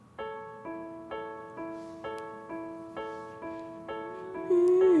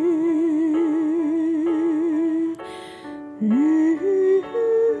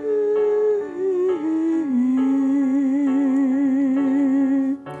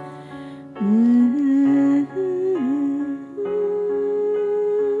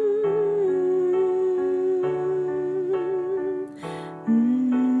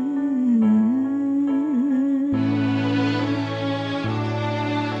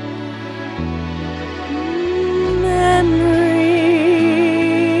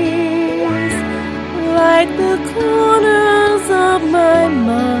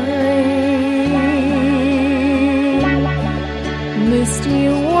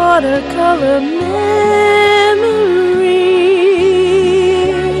watercolor memories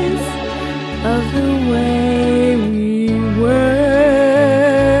of the way we were.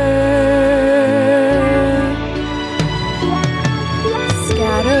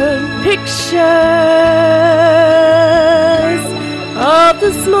 Scattered pictures of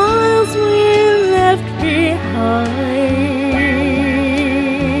the smiles we left behind,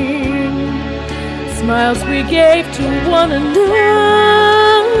 smiles we gave to one another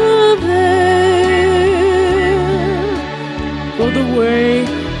for the way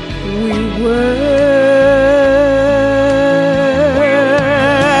we were.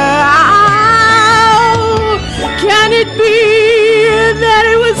 Oh, can it be that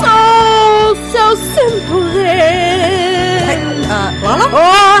it was all so simple then? Hey, Lala?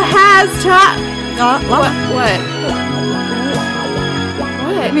 Or has time... Lala? What?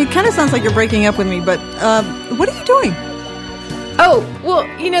 I mean, it kind of sounds like you're breaking up with me, but what are you doing? Oh, well,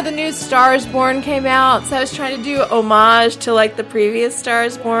 you know, the new Star is Born came out, so I was trying to do homage to, like, the previous Star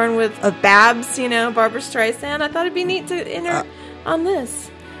is Born with Babs, you know, Barbara Streisand. I thought it'd be neat to enter on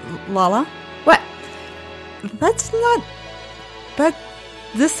this. Lala? What? That's not...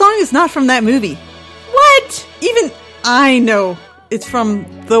 This song is not from that movie. What? Even I know it's from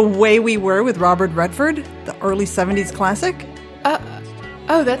The Way We Were with Robert Redford, the early 70s classic.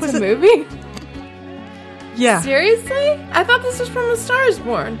 Oh, that's a movie? Yeah. Seriously? I thought this was from A Star is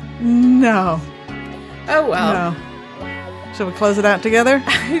Born. No. Oh, well. No. Shall we close it out together?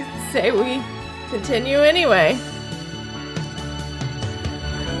 I say we continue anyway.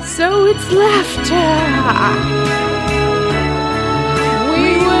 So it's laughter.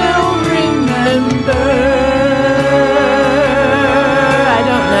 We will remember. I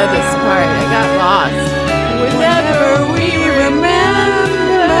don't know this part. I got lost. Whenever we remember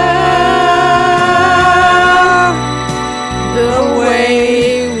the way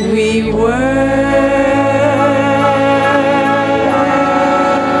we were.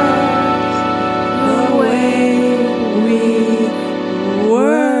 The way we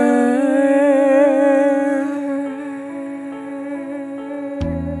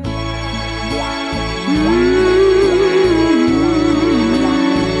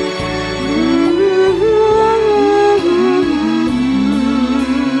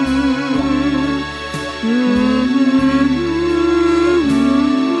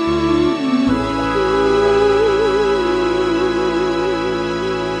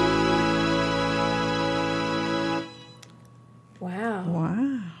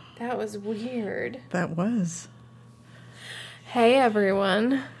Wow. That was weird. That was. Hey,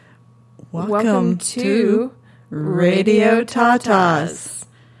 everyone. Welcome to Radio Tatas.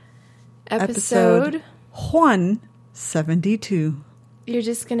 Episode. 172. You're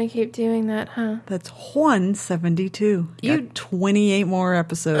just going to keep doing that, huh? That's 172. You- Got 28 more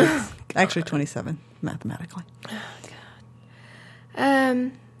episodes. Actually, 27, mathematically.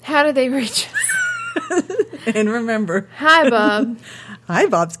 How do they reach us? And remember. Hi, Bob. Hi,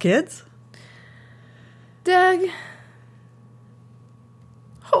 Bob's kids. Doug.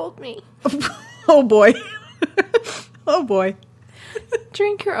 Hold me. Oh, boy. Oh, boy.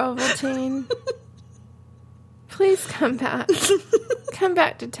 Drink your Ovaltine. Please come back. Come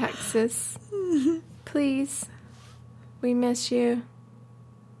back to Texas. Please. We miss you.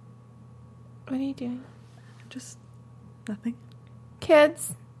 What are you doing? Just nothing.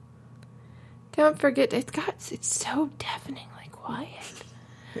 Kids, don't forget. It's so deafeningly quiet.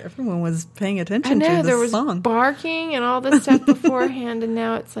 Everyone was paying I attention know to there this was song. barking and all this stuff beforehand, and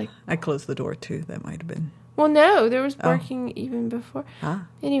now it's like. I closed the door, too. That might have been. Well, no, there was barking even before. Ah.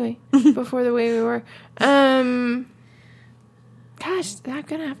 Anyway, before The Way We Were. Gosh, I'm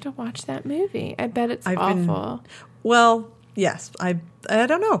gonna have to watch that movie. I bet it's awful. Well, yes. I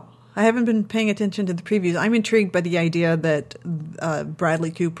don't know. I haven't been paying attention to the previews. I'm intrigued by the idea that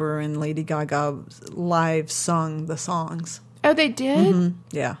Bradley Cooper and Lady Gaga live sung the songs. Oh, they did? Mm-hmm.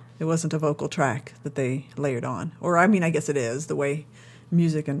 Yeah. It wasn't a vocal track that they layered on. Or, I mean, I guess it is, the way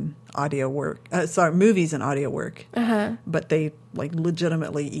music and audio work. Movies and audio work. Uh-huh. But they, like,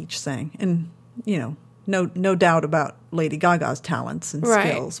 legitimately each sang. And, you know, no doubt about Lady Gaga's talents and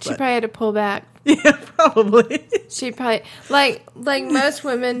skills. She But probably had to pull back. yeah, probably. She probably, like most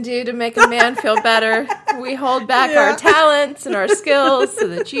women do to make a man feel better, we hold back our talents and our skills so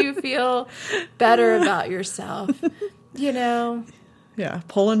that you feel better about yourself. You know. Yeah,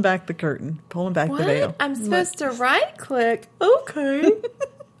 pulling back the curtain, pulling back the veil. I'm supposed to right click. Okay.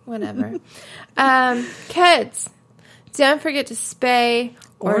 Whatever. Kids, don't forget to spay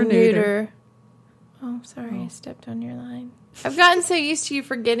or neuter. Oh, sorry, I stepped on your line. I've gotten so used to you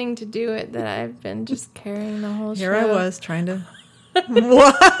forgetting to do it that I've been just carrying the whole show. Here I was trying to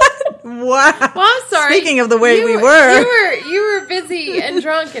What? Wow. Well, I'm sorry. Speaking of the way you we you were busy and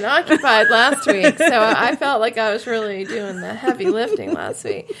drunk and occupied last week, so I felt like I was really doing the heavy lifting last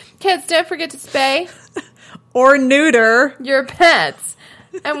week. Kids, don't forget to spay or neuter your pets.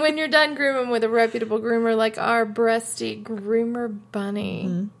 And when you're done, groom them with a reputable groomer like our breasty groomer bunny.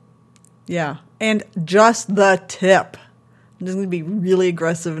 Mm-hmm. Yeah. And just the tip. I'm just going to be really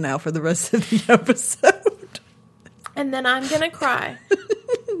aggressive now for the rest of the episode. And then I'm going to cry.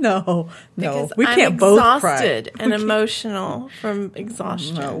 No. Because We can't both cry. I'm exhausted and emotional from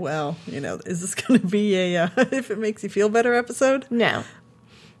exhaustion. Oh, well, is this going to be a if it makes you feel better episode? No.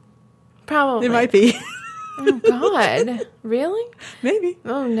 Probably. It might be. Oh, God. Really? Maybe.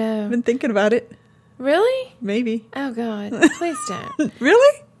 Oh, no. I've been thinking about it. Really? Maybe. Oh, God. Please don't.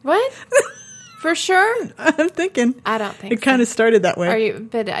 Really? What? For sure? I'm thinking. I don't think it kind of started that way. Are you?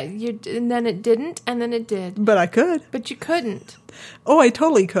 But and then it didn't, and then it did. But I could. But you couldn't. Oh, I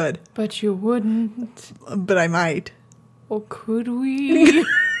totally could. But you wouldn't. But I might. Or could we?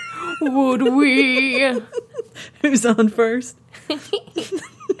 Would we? Who's on first?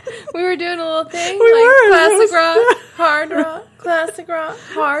 We were doing a little thing. We were. Classic rock, hard rock, classic rock,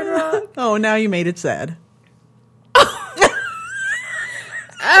 hard rock. Oh, now you made it sad.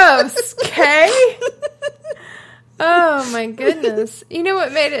 Oh, okay. Oh, my goodness. You know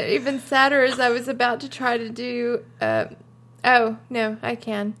what made it even sadder is I was about to try to do... oh, no, I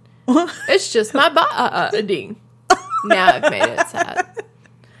can. It's just my body. Now I've made it sad.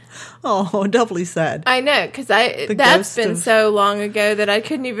 Oh, doubly sad. I know, because that's been so long ago that I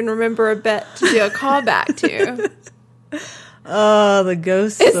couldn't even remember a bet to do a callback to. Oh, the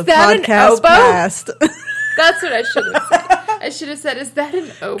ghosts is of that podcast an past. That's what I should have said. I should have said, is that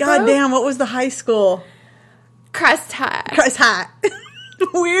an oboe? God damn, what was the high school? Christ High. Christ High.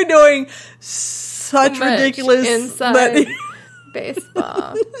 We're doing such ridiculous... inside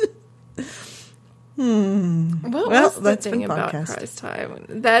baseball. What was the thing about Christ High?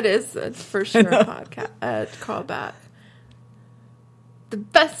 That is for sure a podcast callback. The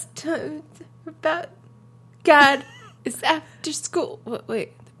best time about God is after school.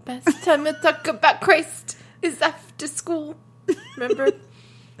 Wait, the best time to talk about Christ is after school. Remember?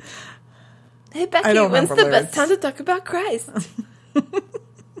 Hey Becky, when's the best time to talk about Christ?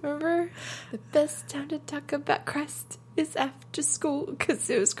 Remember? The best time to talk about Christ is after school because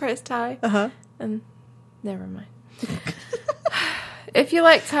it was Christ High. And never mind. If you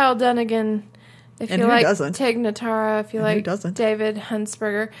like Kyle Dunnigan, if you like Tig Notaro, if you like David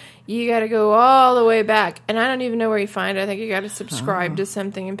Huntsberger, you got to go all the way back. And I don't even know where you find it. I think you got to subscribe to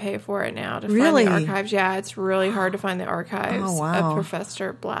something and pay for it now to find the archives. Yeah, it's really hard to find the archives of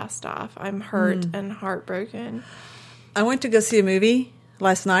Professor Blastoff. I'm hurt and heartbroken. I went to go see a movie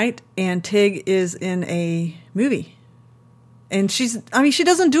last night, and Tig is in a movie. And she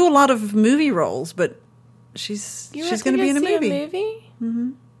doesn't do a lot of movie roles, but she's going to be in a movie.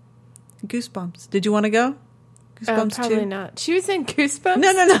 Mm-hmm. Goosebumps. Did you want to go? Goosebumps probably 2? not. She was in Goosebumps.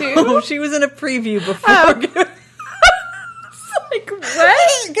 No. Too? She was in a preview before. Oh. It's like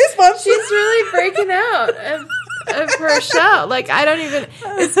what? Goosebumps. She's really breaking out of her shell. Like I don't even.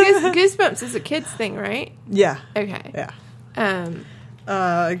 Goosebumps is a kids thing, right? Yeah. Okay. Yeah.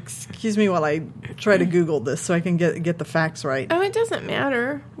 Excuse me while I try to Google this so I can get the facts right. Oh, it doesn't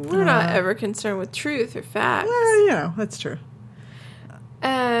matter. We're not ever concerned with truth or facts. Well, that's true.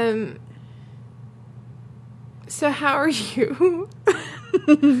 So how are you?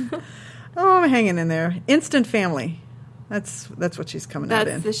 I'm hanging in there. Instant Family. That's what she's coming out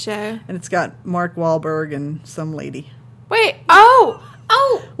in. That's the show. And it's got Mark Wahlberg and some lady. Wait. Oh.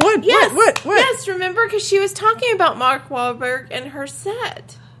 What? Yes. What? Yes, remember? Because she was talking about Mark Wahlberg and her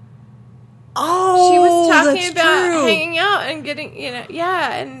set. Oh, she was talking about true. hanging out and getting,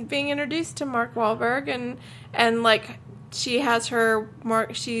 and being introduced to Mark Wahlberg and like she has her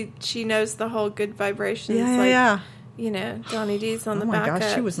Mark. She knows the whole Good Vibrations. Yeah. Donnie D's on the back. Oh my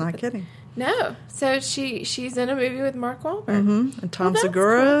gosh, she was not kidding. No, so she's in a movie with Mark Wahlberg. Mm-hmm. And Tom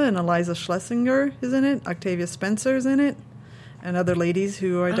Segura and Eliza Schlesinger is in it. Octavia Spencer is in it. And other ladies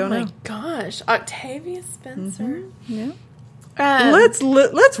who I don't know. Oh my gosh, Octavia Spencer. Mm-hmm. Yeah.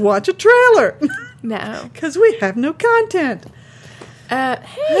 Let's watch a trailer. No, because we have no content.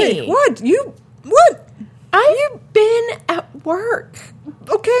 Hey, what? I've been at work.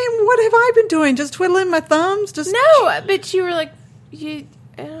 Okay, what have I been doing? Just twiddling my thumbs? No, but you were like I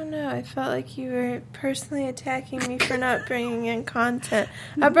don't know. I felt like you were personally attacking me for not bringing in content.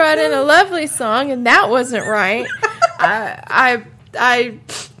 I brought in a lovely song, and that wasn't right. I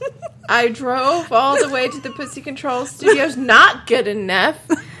drove all the way to the Pussy Control Studios. Not good enough.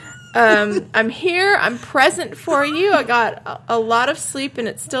 I'm here. I'm present for you. I got a lot of sleep, and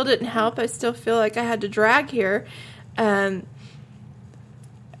it still didn't help. I still feel like I had to drag here. I'm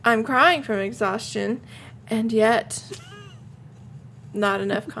crying from exhaustion, and yet not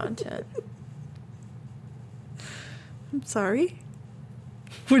enough content. I'm sorry.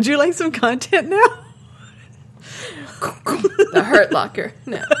 Would you like some content now? The Hurt Locker.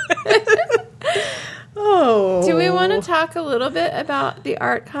 No. Oh. Do we want to talk a little bit about the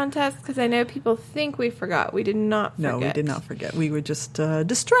art contest? Because I know people think we forgot. We did not forget. No, we did not forget. We were just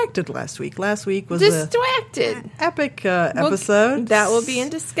distracted last week. Last week was distracted. Epic episode. That will be in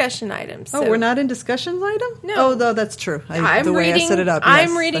discussion items. So. Oh, we're not in discussions item? No. Oh, no, that's true. I set it up.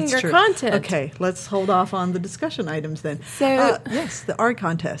 I'm reading your content. Okay, let's hold off on the discussion items then. So, yes, the art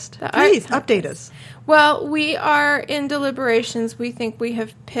contest. Please update us. Well, we are in deliberations. We think we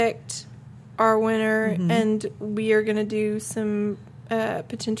have picked our winner, and we are going to do some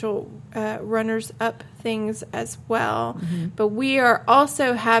potential runners-up things as well. But we are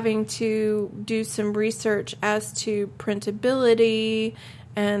also having to do some research as to printability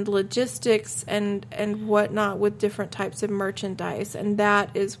and logistics and whatnot with different types of merchandise. And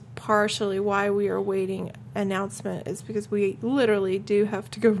that is partially why we are waiting announcement, is because we literally do have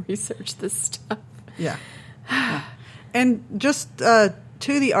to go research this stuff. Yeah. And just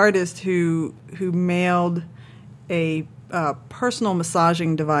to the artist who mailed a personal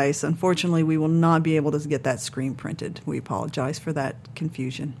massaging device, unfortunately, we will not be able to get that screen printed. We apologize for that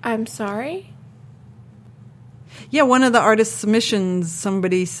confusion. I'm sorry? Yeah, one of the artist's submissions,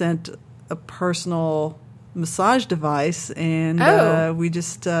 somebody sent a personal massage device, and we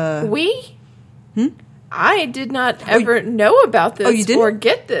just... We? I did not ever know about this or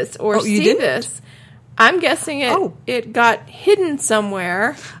get this or see this. I'm guessing it got hidden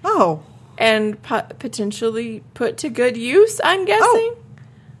somewhere. Oh. And potentially put to good use, I'm guessing?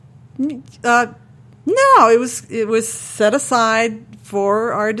 No, it was set aside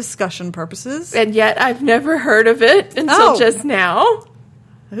for our discussion purposes. And yet I've never heard of it until just now.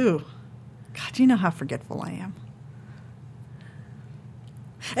 Ooh. God, you know how forgetful I am.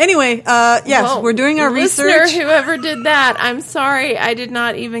 Anyway, yes, we're doing our research. Whoever did that, I'm sorry I did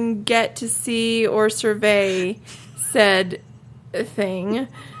not even get to see or survey said thing.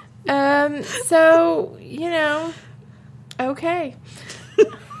 So, okay.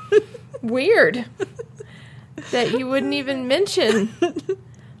 Weird that you wouldn't even mention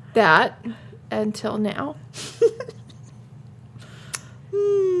that until now.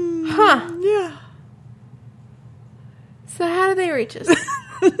 Huh. Yeah. So how do they reach us?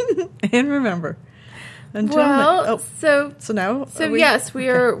 And remember, until yes, we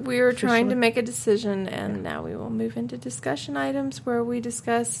are trying to make a decision, and now we will move into discussion items where we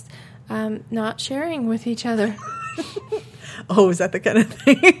discuss not sharing with each other. Oh, is that the kind of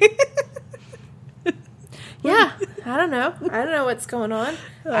thing? Yeah, I don't know what's going on.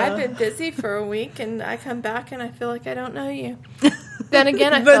 I've been busy for a week, and I come back and I feel like I don't know you. Then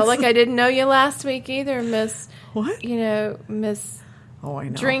again, I felt like I didn't know you last week either, Miss. What? Miss. Oh, I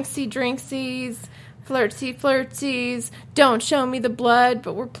know. Drinksies, flirtsies. Don't show me the blood,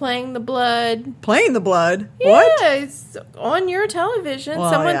 but we're playing the blood. Playing the blood? Yeah, What? It's on your television.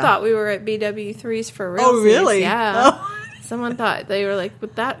 Well, Someone thought we were at BW3's for real. Oh, really? Yeah. Oh. Someone thought, they were like,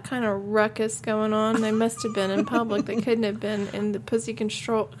 with that kind of ruckus going on, they must have been in public. They couldn't have been in the Pussy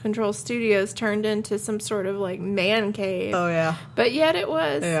Control Studios, turned into some sort of like man cave. Oh, yeah. But yet it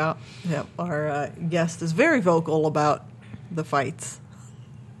was. Yeah. Our guest is very vocal about the fights.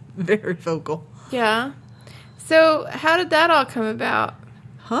 Very vocal. Yeah. So how did that all come about?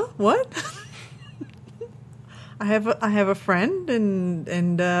 Huh? What? I have a friend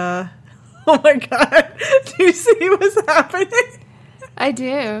and oh my God. Do you see what's happening? I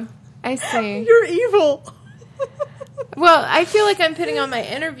do. I see. You're evil. Well, I feel like I'm putting on my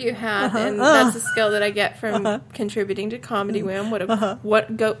interview hat, and that's a skill that I get from contributing to Comedy Wham.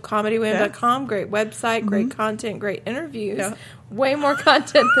 ComedyWham.com, great website, great content, great interviews. Yeah. Way more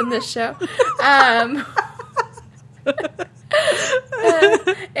content than this show. And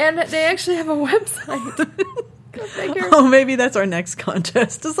they actually have a website. Go figure. Oh, maybe that's our next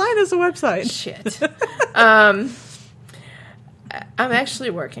contest. Design us a website. Shit. I'm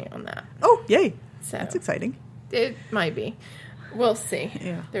actually working on that. Oh, yay. So that's exciting. It might be. We'll see.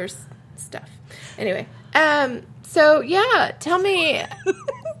 Yeah. There's stuff. Anyway. So, yeah. Tell me.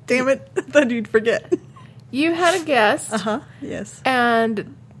 Damn it. I thought you'd forget. You had a guest. Yes.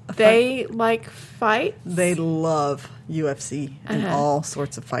 And they like fights? They love. UFC and all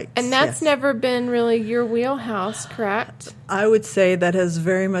sorts of fights. And that's never been really your wheelhouse, correct? I would say that has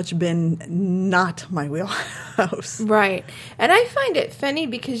very much been not my wheelhouse. Right. And I find it funny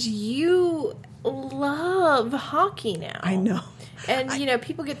because you love hockey now. I know. And,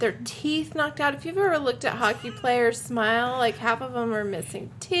 people get their teeth knocked out. If you've ever looked at hockey players smile, like half of them are missing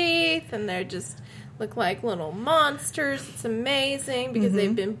teeth and they're just look like little monsters. It's amazing because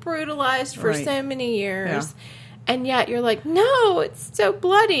they've been brutalized for so many years. Yeah. And yet you're like, no, it's so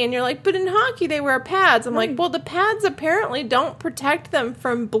bloody. And you're like, but in hockey they wear pads. I'm like, well, the pads apparently don't protect them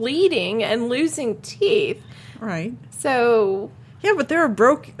from bleeding and losing teeth. Right. So... Yeah, but they're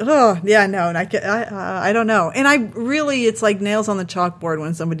broke. Oh, yeah, no, and I don't know. And it's like nails on the chalkboard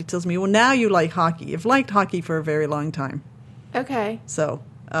when somebody tells me, well, now you like hockey. You've liked hockey for a very long time. Okay. So,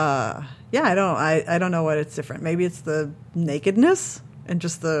 I don't know what it's different. Maybe it's the nakedness and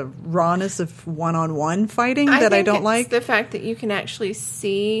just the rawness of one-on-one fighting that I don't like. The fact that you can actually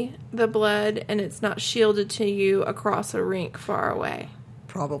see the blood and it's not shielded to you across a rink far away.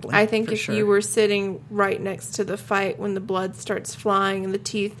 Probably. I think if you were sitting right next to the fight when the blood starts flying and the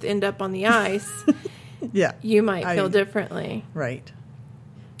teeth end up on the ice, you might feel differently. Right.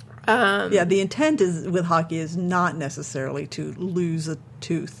 The intent with hockey is not necessarily to lose a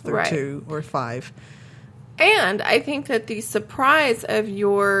tooth or two or five. And I think that the surprise of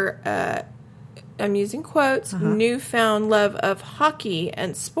your, I'm using quotes, newfound love of hockey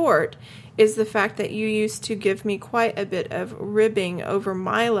and sport is the fact that you used to give me quite a bit of ribbing over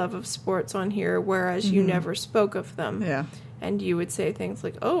my love of sports on here, whereas you never spoke of them. Yeah. And you would say things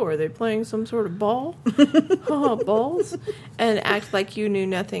like, oh, are they playing some sort of ball? Balls? And act like you knew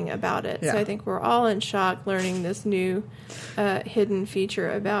nothing about it. Yeah. So I think we're all in shock learning this new hidden feature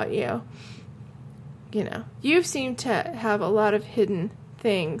about you. You seem to have a lot of hidden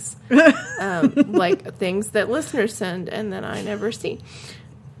things, like things that listeners send and that I never see.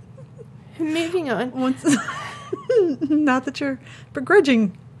 Moving on. Not that you're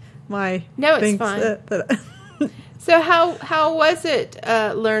begrudging my it's fine. So how was it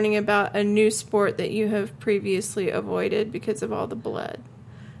learning about a new sport that you have previously avoided because of all the blood?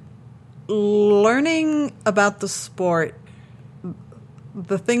 Learning about the sport,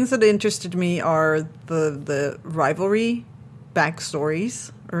 the things that interested me are the rivalry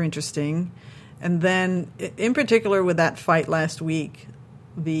backstories are interesting. And then, in particular with that fight last week,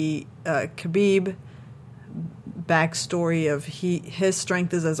 the Khabib backstory of his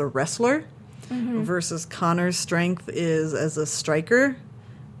strength is as a wrestler versus Conor's strength is as a striker.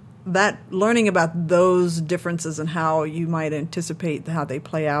 That learning about those differences and how you might anticipate how they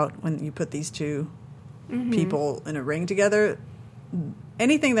play out when you put these two people in a ring together,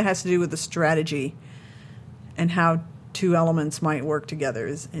 anything that has to do with the strategy and how two elements might work together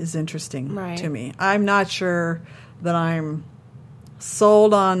is interesting to me. I'm not sure that I'm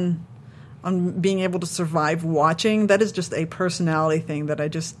sold on being able to survive watching. That is just a personality thing that I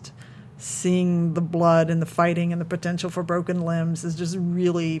just seeing the blood and the fighting and the potential for broken limbs is just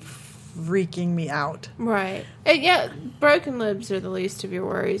really freaking me out. Right. And broken limbs are the least of your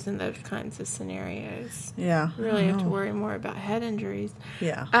worries in those kinds of scenarios. Yeah. You really have to worry more about head injuries.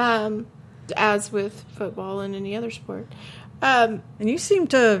 Yeah. As with football and any other sport. And you seem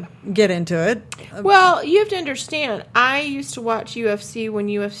to get into it. Well, you have to understand, I used to watch UFC when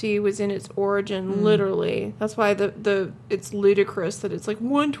UFC was in its origin, literally. That's why it's ludicrous that it's like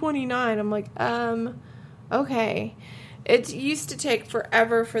 129. I'm like, okay. It used to take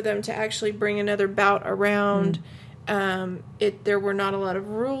forever for them to actually bring another bout around. There were not a lot of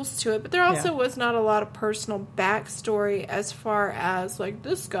rules to it, but there also was not a lot of personal backstory as far as, like,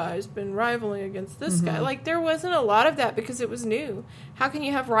 this guy's been rivaling against this guy. Like, there wasn't a lot of that because it was new. How can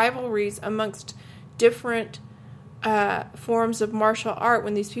you have rivalries amongst different forms of martial art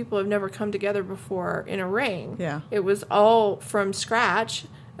when these people have never come together before in a ring? Yeah. It was all from scratch,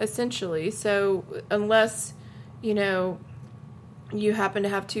 essentially. So unless, you happen to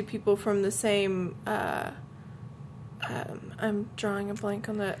have two people from the same... I'm drawing a blank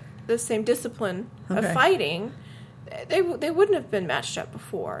on the same discipline of fighting. They wouldn't have been matched up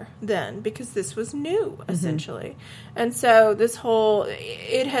before then because this was new, essentially. And so this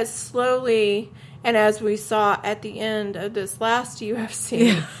it has slowly, and as we saw at the end of this last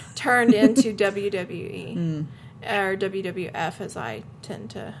UFC, turned into WWE. Or WWF, as I tend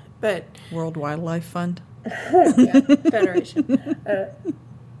to. But World Wildlife Fund? Federation.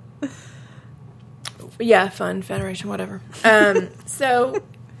 Fund, Federation, whatever. So,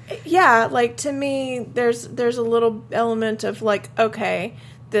 like, to me, there's a little element of, like, okay,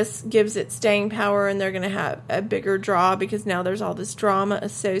 this gives it staying power and they're going to have a bigger draw because now there's all this drama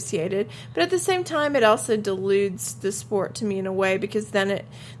associated. But at the same time, it also deludes the sport to me in a way because then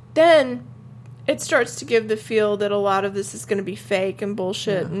it starts to give the feel that a lot of this is going to be fake and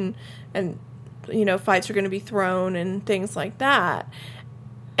bullshit and you know, fights are going to be thrown and things like that.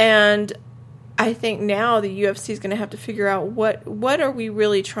 And I think now the UFC is going to have to figure out what are we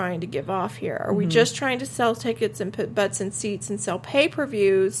really trying to give off here? Are we just trying to sell tickets and put butts in seats and sell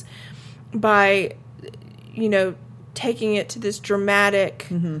pay-per-views by, you know, taking it to this dramatic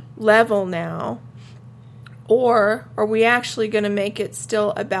level now? Or are we actually going to make it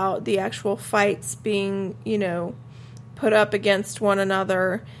still about the actual fights being, you know, put up against one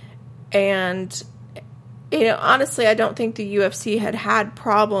another? And, you know, honestly, I don't think the UFC had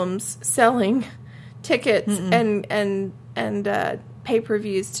problems selling tickets and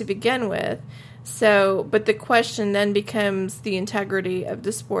pay-per-views to begin with. So, but the question then becomes the integrity of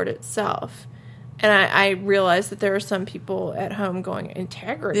the sport itself. And I realize that there are some people at home going,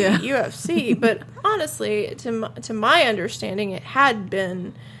 integrity, UFC. But honestly, to my understanding, it had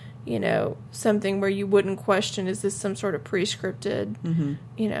been, you know, something where you wouldn't question, is this some sort of pre-scripted,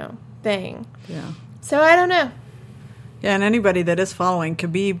 you know, thing. Yeah. So I don't know. Yeah, and anybody that is following,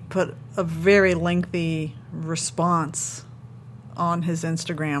 Khabib put a very lengthy response on his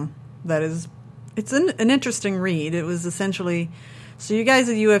Instagram. It's an interesting read. It was essentially, so you guys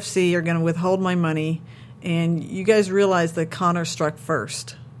at UFC are going to withhold my money, and you guys realize that Conor struck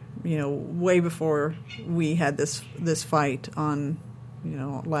first, you know, way before we had this fight on, you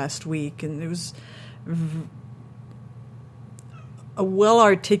know, last week, and it was a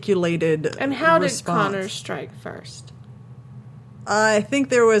well-articulated And how response. did Conor strike first? I think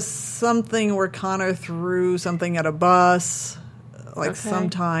there was something where Conor threw something at a bus, like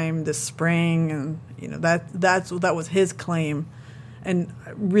sometime this spring, and you know that was his claim. And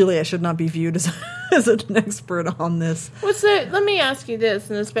really, I should not be viewed as an expert on this. Well, so let me ask you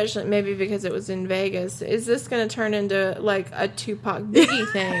this, and especially maybe because it was in Vegas, is this going to turn into like a Tupac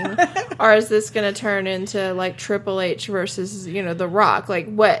Biggie thing, or is this going to turn into like Triple H versus, you know, The Rock? Like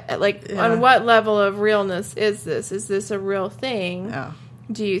on what level of realness is this? Is this a real thing? Yeah.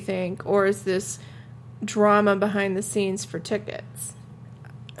 Do you think, or is this drama behind the scenes for tickets?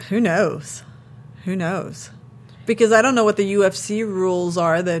 Who knows? Who knows? Because I don't know what the UFC rules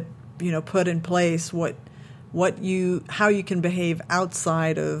are that, you know, put in place how you can behave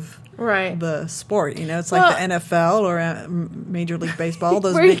outside of the sport. You know, it's like the NFL or Major League Baseball.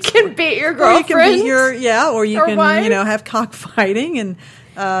 Those where you can beat your girlfriend. Or you can wife. you know, have cockfighting, and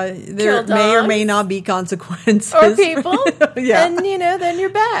there may or may not be consequences. Or people. Yeah. And, you know, then you're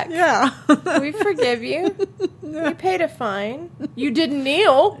back. Yeah. We forgive you. You paid a fine. You didn't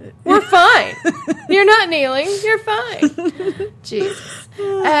kneel. We're fine. You're not kneeling. You're fine. Jesus.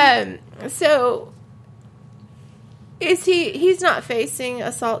 So, he's not facing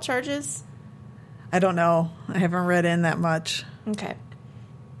assault charges? I don't know. I haven't read in that much. Okay.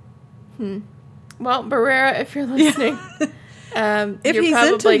 Well, Barrera, if you're listening, if you're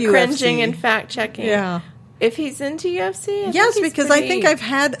probably probably into cringing UFC. And fact-checking. Yeah. If he's into UFC? Yes, because I think I've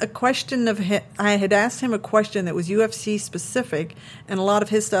had a question of him. I had asked him a question that was UFC specific, and a lot of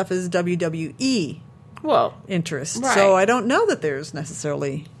his stuff is WWE interest. Right. So I don't know that there's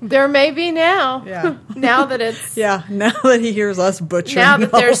necessarily. There may be now. Yeah. Now that it's. Yeah, now that he hears us butchering. Now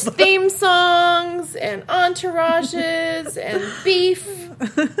that there's theme songs and entourages and beef.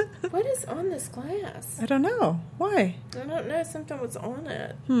 What is on this glass? I don't know. Why? I don't know. Something was on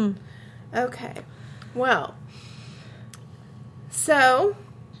it. Okay. Well, so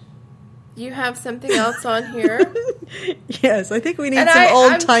you have something else on here. Yes, I think we need some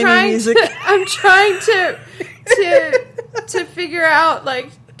old-timey music. I'm trying to figure out, like,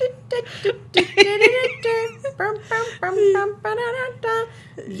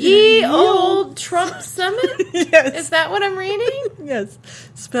 Ye Old Trump Summit? Yes. Is that what I'm reading? Yes.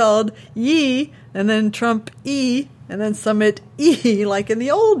 Spelled Ye, and then Trump E, and then Summit E, like in the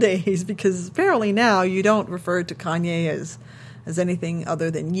old days, because apparently now you don't refer to Kanye as anything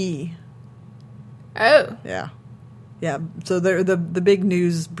other than Ye. Oh. Yeah. Yeah, so the big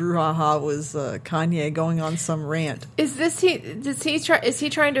news brouhaha was Kanye going on some rant. Is he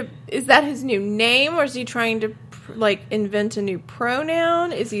trying to, is that his new name, or is he trying to like invent a new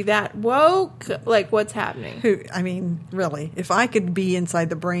pronoun? Is he that woke? Like, what's happening? I mean, really, if I could be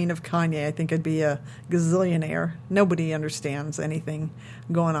inside the brain of Kanye, I think I'd be a gazillionaire. Nobody understands anything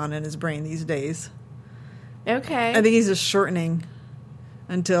going on in his brain these days. Okay. I think he's just shortening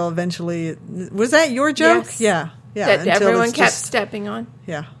until eventually. Was that your joke? Yes. Yeah. Yeah. That everyone kept stepping on.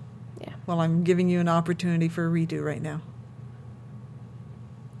 Yeah. Yeah. Well, I'm giving you an opportunity for a redo right now.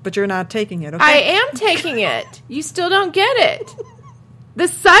 but you're not taking it, okay? I am taking it. You still don't get it. The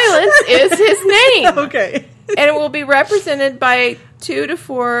silence is his name. Okay. And it will be represented by 2 to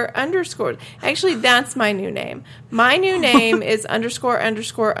 4 underscores. Actually, that's my new name. My new name is ______,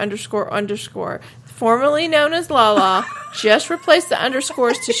 formerly known as Lala. Just replace the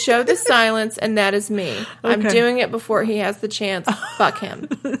underscores to show the silence, and that is me. Okay. I'm doing it before he has the chance. Fuck him.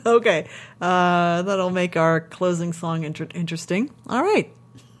 Okay. That'll make our closing song interesting. All right.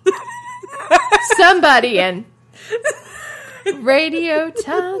 Somebody in Radio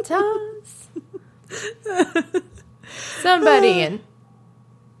Tatas. Somebody in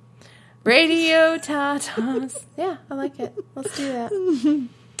Radio Tatas. Yeah, I like it. Let's do that.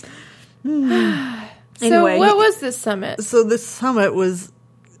 Anyway, so what was this summit? So this summit was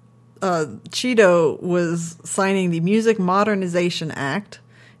Cheeto was signing the Music Modernization Act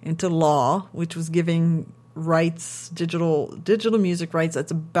into law, which was giving rights, digital music rights.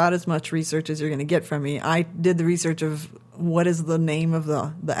 That's about as much research as you're going to get from me. I did the research of what is the name of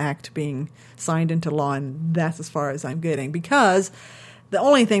the act being signed into law, and that's as far as I'm getting, because the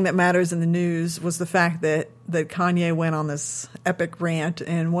only thing that matters in the news was the fact that Kanye went on this epic rant,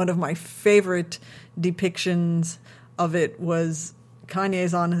 and one of my favorite depictions of it was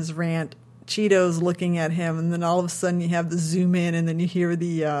Kanye's on his rant, Cheeto's looking at him, and then all of a sudden you have the zoom in, and then you hear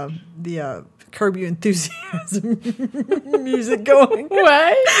the Curb Your Enthusiasm music going.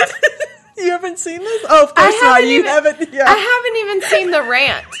 What? You haven't seen this? Oh, of course not. You haven't. Yeah. I haven't even seen the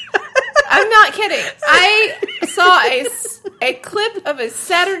rant. I'm not kidding. I saw a clip of a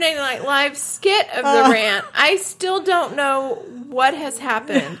Saturday Night Live skit of the rant. I still don't know what has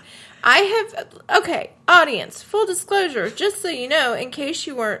happened. Okay, audience, full disclosure, just so you know, in case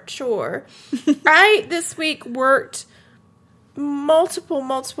you weren't sure, I this week worked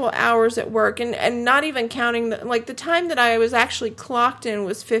multiple hours at work, and not even counting the time that I was actually clocked in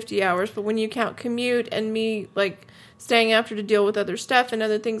was 50 hours, but when you count commute and me staying after to deal with other stuff and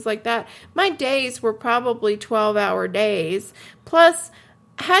other things like that, my days were probably 12-hour days, plus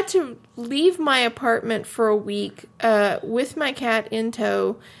had to leave my apartment for a week with my cat in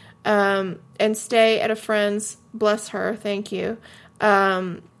tow, and stay at a friend's, bless her, thank you,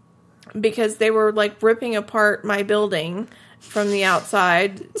 because they were ripping apart my building from the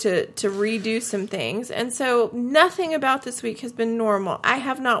outside to redo some things. And so nothing about this week has been normal. I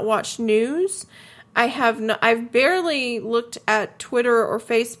have not watched news. I've barely looked at Twitter or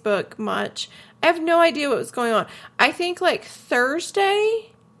Facebook much. I have no idea what was going on. I think Thursday,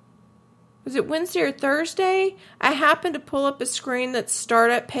 was it Wednesday or Thursday? I happened to pull up a screen that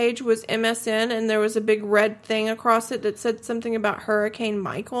startup page was MSN, and there was a big red thing across it that said something about Hurricane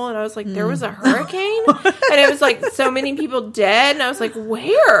Michael, and I was like, there was a hurricane? And it was so many people dead, and I was like,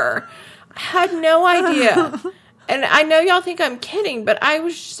 where? I had no idea. And I know y'all think I'm kidding, but I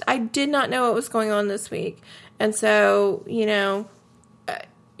did not know what was going on this week. And so,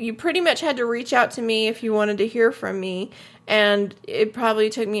 you pretty much had to reach out to me if you wanted to hear from me. And it probably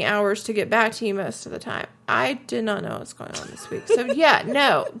took me hours to get back to you most of the time. I did not know what was going on this week. So, yeah,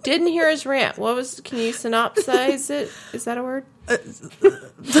 no. Didn't hear his rant. Can you synopsize it? Is that a word? It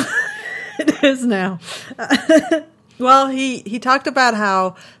is now. Well, he talked about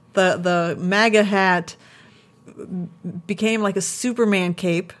how the MAGA hat became like a Superman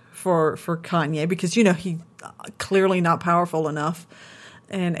cape for Kanye because, he's clearly not powerful enough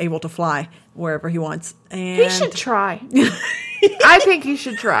and able to fly wherever he wants. And he should try. I think he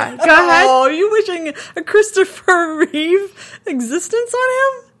should try. Go ahead. Oh, are you wishing a Christopher Reeve existence on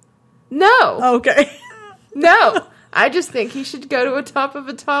him? No. Okay. No. I just think he should go to the top of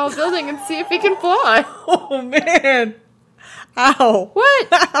a tall building and see if he can fly. Oh, man. Ow. What?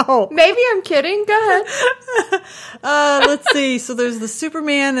 Ow. Maybe I'm kidding. Go ahead. Let's see. So there's the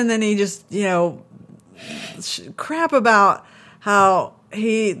Superman, and then he just, crap about how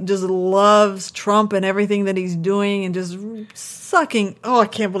he just loves Trump and everything that he's doing and just sucking. Oh, I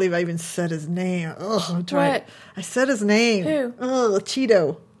can't believe I even said his name. Oh, I'm trying. What? I said his name. Who? Oh,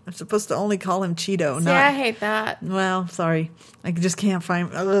 Cheeto. I'm supposed to only call him Cheeto. See, I hate that. Well, sorry. I just can't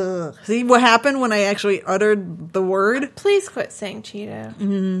find... See what happened when I actually uttered the word? Please quit saying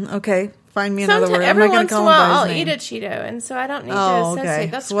Cheeto. Okay. Find me another word. Every I'm not going once to in a call him while, by I'll his name. eat a Cheeto, and so I don't need to associate. Okay.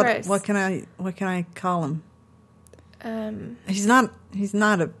 That's so gross. What can I call him? He's not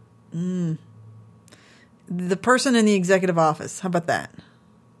a... the person in the executive office. How about that?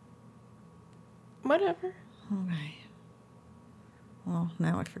 Whatever. Okay. Well,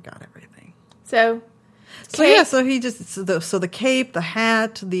 now I forgot everything. So he just so the cape, the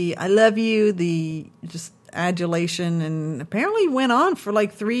hat, the I love you, the just adulation, and apparently went on for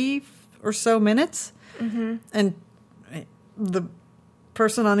 3 or so minutes. Mm-hmm. And the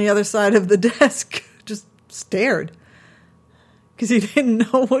person on the other side of the desk just stared because he didn't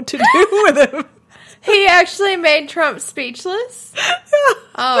know what to do with him. He actually made Trump speechless? Yeah.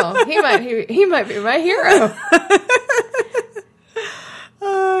 Oh, he might be my hero.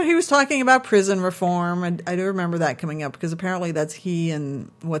 He was talking about prison reform. I do remember that coming up because apparently that's he and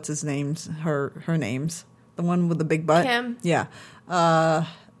what's his name's her names. The one with the big butt. Kim. Yeah.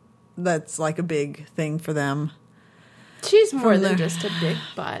 That's like a big thing for them. She's more than just a big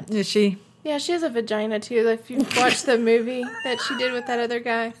butt. Is she? Yeah, she has a vagina too. If you watch the movie that she did with that other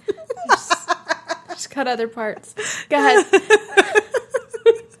guy, just cut other parts. Go ahead.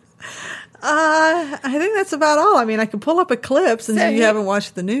 I think that's about all. I mean, I could pull up a clip since you haven't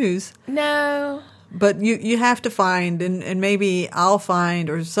watched the news. No. But you have to find, and maybe I'll find,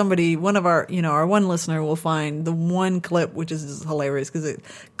 or somebody, one of our, our one listener will find the one clip, which is hilarious because it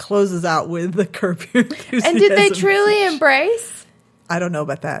closes out with the Curb Your Enthusiasm. And did they truly embrace? I don't know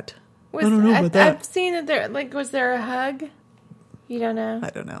about that. I don't know about that. I've seen that there, was there a hug? You don't know?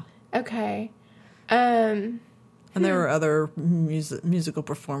 I don't know. Okay. And there were other musical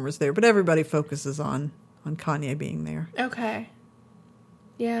performers there, but everybody focuses on Kanye being there. Okay.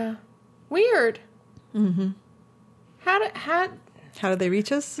 Yeah. Weird. Mm-hmm. How did they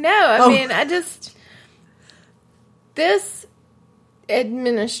reach us? No, I mean, this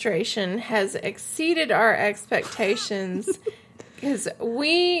administration has exceeded our expectations because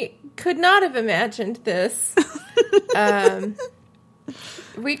we could not have imagined this.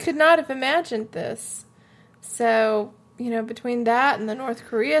 We could not have imagined this. So, between that and the North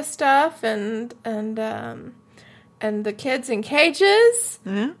Korea stuff and the kids in cages,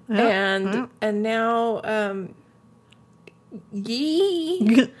 and now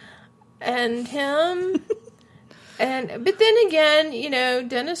Yee and him, but then again,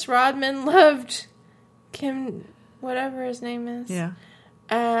 Dennis Rodman loved Kim, whatever his name is. Yeah.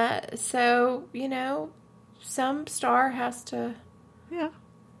 So some star has to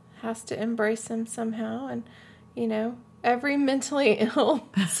embrace him somehow, and every mentally ill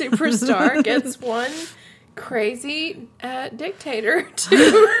superstar gets one crazy dictator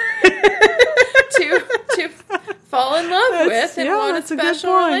to fall in love with and want a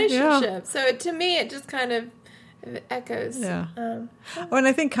special relationship. Yeah. So to me, it just kind of echoes. Yeah. And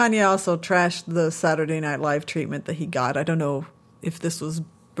I think Kanye also trashed the Saturday Night Live treatment that he got. I don't know if this was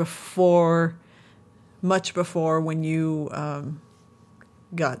much before when you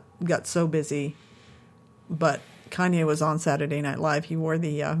got so busy, but Kanye was on Saturday Night Live. He wore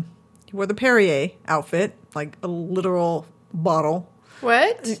the Perrier outfit, like a literal bottle.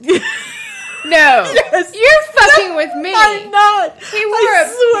 What? No, yes. You're fucking with me. I'm not. He wore a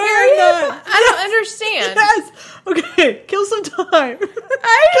Perrier. Not. I don't understand. Yes. Okay, kill some time. Kill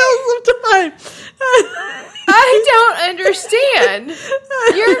some time. I don't understand.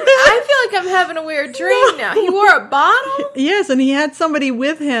 I feel like I'm having a weird dream now. He wore a bottle? Yes, and he had somebody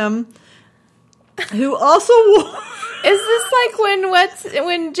with him who also wore... Is this like when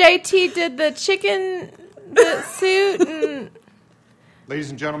JT did the suit and...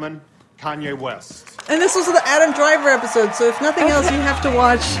 Ladies and gentlemen, Kanye West. And this was the Adam Driver episode, so if nothing else, you have to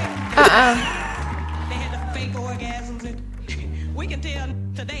watch... They had the fake orgasms and we can tell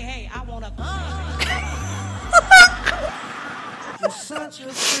today, hey, I want to... You're such a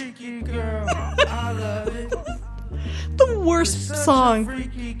freaky girl. I love it. The worst song.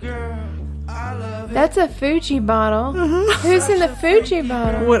 Freaky girl. I love it. That's a Fuji bottle. Who's in the Fuji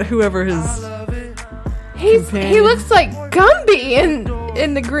bottle? Whoever his companion. He looks like Gumby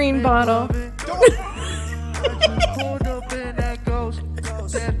in the green bottle.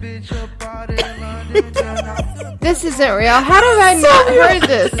 This isn't real. How did I not heard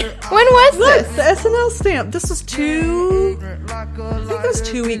this? When was Look, this? the SNL stamp. This was I think it was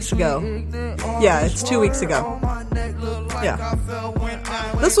 2 weeks ago. Yeah, it's 2 weeks ago. Yeah.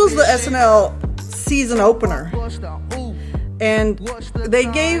 This was the SNL season opener. And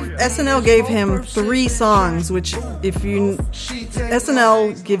SNL gave him 3 songs, which SNL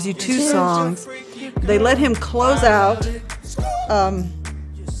gives you 2 songs. They let him close out.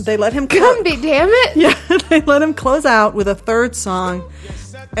 They let him Gumby, damn it! Yeah, they let him close out with a 3rd song,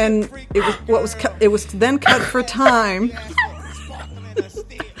 and it was then cut for time. I'm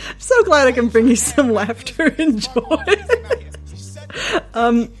so glad I can bring you some laughter and joy.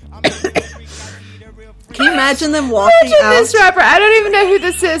 Can you imagine them walking out? This rapper, I don't even know who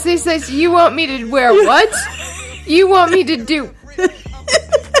this is. He says, "You want me to wear what? You want me to do?"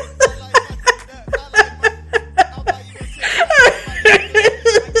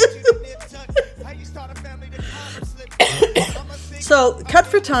 So, cut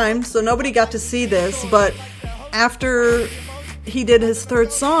for time, so nobody got to see this, but after he did his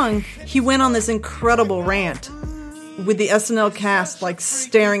third song, he went on this incredible rant with the SNL cast like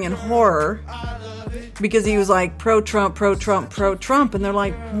staring in horror because he was like pro-Trump, pro-Trump, pro-Trump, and they're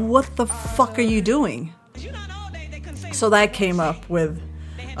like, what the fuck are you doing? So that came up with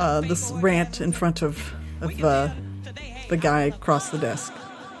this rant in front of the guy across the desk.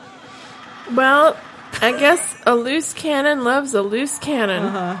 Well, I guess a loose cannon loves a loose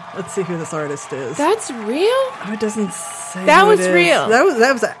cannon. Let's see who this artist is. That's real? Oh, it doesn't say. That who was it is. real.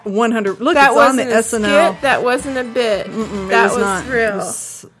 That was 100. Look, That it's on the wasn't a SNL. skit. That wasn't a bit. That was real. It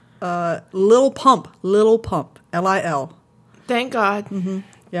was, Lil Pump, Lil. Thank God.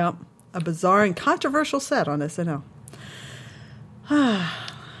 Yeah, a bizarre and controversial set on SNL. I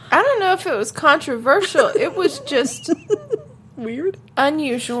don't know if it was controversial. It was just Weird.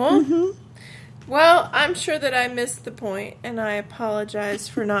 unusual. Well, I'm sure that I missed the point, and I apologize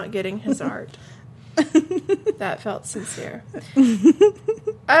for not getting his art. That felt sincere.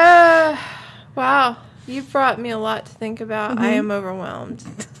 Wow. You've brought me a lot to think about. I am overwhelmed.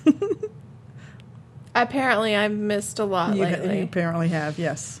 Apparently, I've missed a lot lately. You apparently have,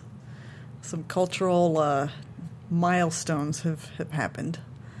 yes. Some cultural milestones have happened.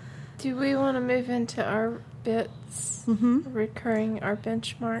 Do we want to move into our bits? Recurring our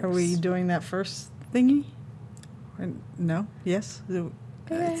benchmarks? Are we doing that first thingy? No? Yes?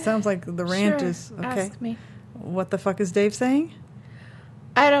 It sounds like the rant Sure. is... Okay. Ask me. What the fuck is Dave saying?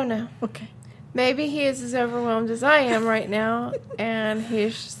 I don't know. Okay. Maybe he is as overwhelmed as I am right now, and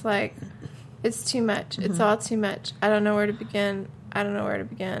he's just like, it's too much. It's all too much. I don't know where to begin.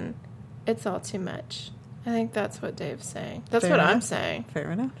 It's all too much. I think that's what Dave's saying. That's Fair what I'm enough. saying.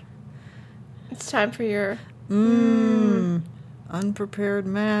 Fair enough. It's time for your... Unprepared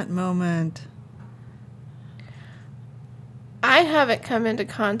Matt moment. I haven't come into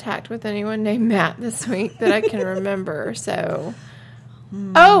contact with anyone named Matt this week that I can remember, so...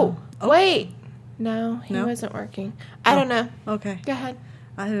 Oh, wait. No, he wasn't working. I don't know. Okay. Go ahead.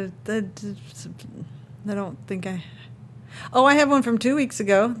 I don't think I... Oh, I have one from 2 weeks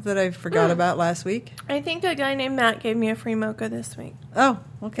ago that I forgot about last week. I think a guy named Matt gave me a free mocha this week. Oh,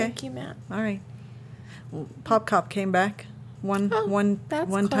 okay. Thank you, Matt. All right. Well, Pop Cop came back. One that's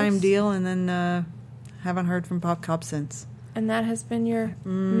time close. deal, and then haven't heard from Pop Cop since. And that has been your...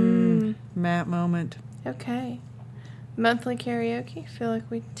 Matt moment. Okay. Monthly karaoke. Feel like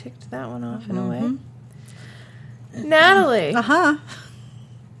we ticked that one off in a way. Natalie,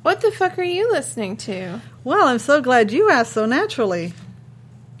 what the fuck are you listening to? Well, I'm so glad you asked so naturally.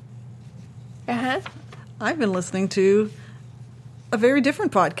 I've been listening to a very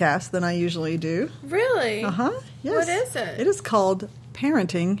different podcast than I usually do. Really? Yes. What is it? It is called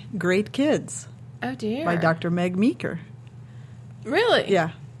Parenting Great Kids Oh, dear. by Dr. Meg Meeker. Really?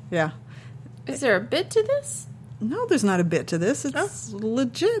 Yeah. Is there a bit to this? No, there's not a bit to this. It's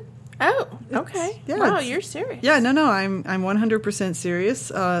legit. Oh, okay. yeah, Wow, it's- you're serious. Yeah, no, I'm 100%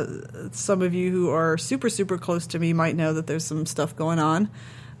 serious. Some of you who are super, super close to me might know that there's some stuff going on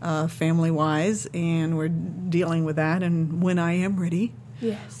family-wise, and we're dealing with that. And when I am ready,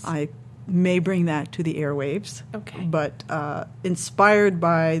 Yes. I may bring that to the airwaves. Okay. But inspired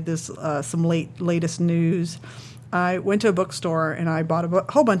by this some latest news, I went to a bookstore and I bought a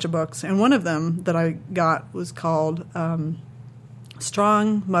whole bunch of books, and one of them that I got was called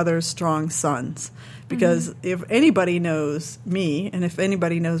Strong Mothers, Strong Sons. Because if anybody knows me, and if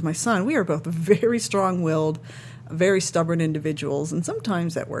anybody knows my son, we are both very strong-willed, very stubborn individuals, and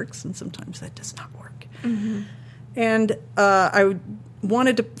sometimes that works, and sometimes that does not work. And I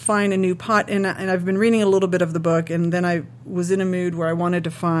wanted to find a new and I've been reading a little bit of the book, and then I was in a mood where I wanted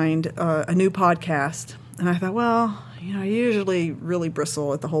to find a new podcast. And I thought, well, I usually really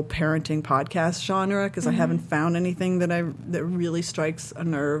bristle at the whole parenting podcast genre because I haven't found anything that really strikes a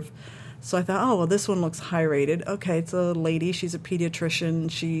nerve. So I thought, oh, well, this one looks high rated. Okay, it's a lady. She's a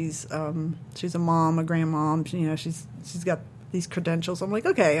pediatrician. She's a mom, a grandmom. She's got these credentials. I'm like,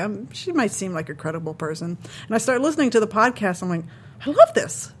 okay, she might seem like a credible person. And I started listening to the podcast. I'm like, I love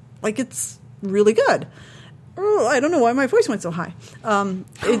this. Like, it's really good. Oh, I don't know why my voice went so high.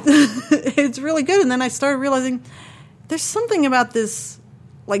 It's really good. And then I started realizing there's something about this,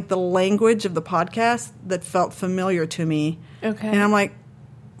 like the language of the podcast that felt familiar to me. Okay. And I'm like,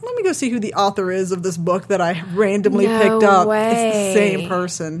 let me go see who the author is of this book that I randomly No picked up. way. It's the same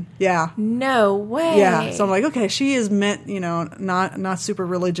person. Yeah. No way. Yeah. So I'm like, okay, she is meant, not super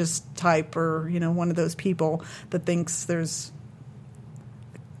religious type or, one of those people that thinks there's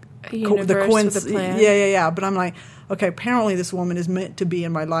A universe with a plan. Yeah. But I'm like, okay, apparently this woman is meant to be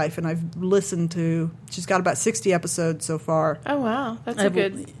in my life. And I've listened to, she's got about 60 episodes so far. Oh, wow. That's a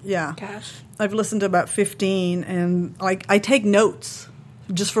good... Yeah. Gosh. I've listened to about 15, and I take notes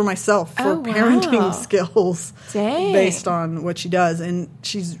just for myself for Oh, wow. parenting skills Dang. based on what she does. And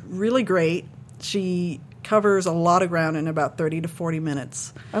she's really great. She covers a lot of ground in about 30 to 40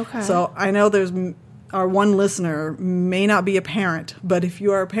 minutes. Okay. So I know there's our one listener may not be a parent, but if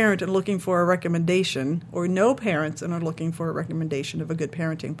you are a parent and looking for a recommendation, or know parents and are looking for a recommendation of a good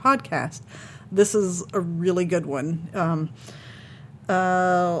parenting podcast, this is a really good one.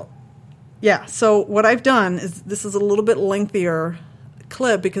 Yeah, so what I've done is, this is a little bit lengthier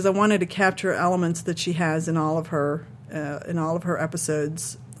clip because I wanted to capture elements that she has in all of her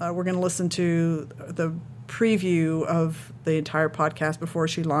episodes. We're going to listen to the preview of the entire podcast before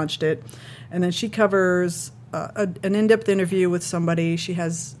she launched it, and then she covers an in-depth interview with somebody. She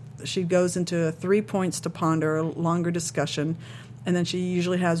goes into 3 points to ponder, a longer discussion, and then she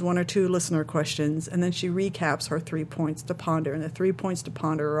usually has 1 or 2 listener questions, and then she recaps her 3 points to ponder. And the 3 points to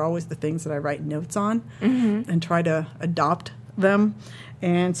ponder are always the things that I write notes on and try to adopt them.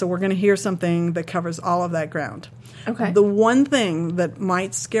 And so we're going to hear something that covers all of that ground. Okay. The one thing that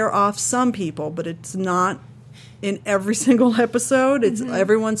might scare off some people, but it's not in every single episode. It's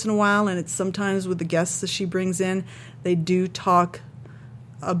every once in a while, and it's sometimes with the guests that she brings in, they do talk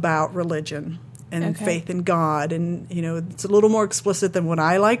about religion and faith in God. And, you know, it's a little more explicit than what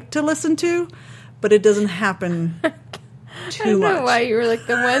I like to listen to, but it doesn't happen too I don't much. know why you were like,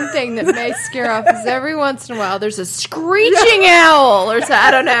 the one thing that may scare off is every once in a while there's a screeching owl or so.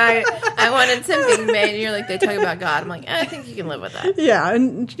 I don't know. I wanted something made, and you're like, they talk about God. I'm like, I think you can live with that. Yeah,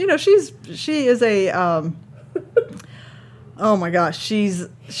 and you know, she is a oh my gosh, she's a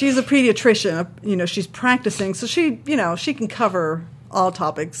pediatrician. You know, she's practicing, so she can cover all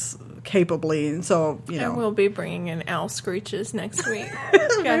topics capably, and so I will be bringing in owl screeches next week.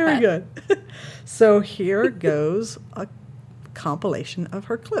 very good. So here goes a compilation of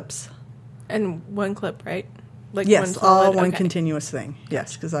her clips. And one clip, right? Like Yes, one solid? all one Okay. continuous thing.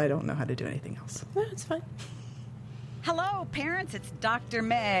 Yes, because I don't know how to do anything else. No, it's fine. Hello, parents. It's Dr.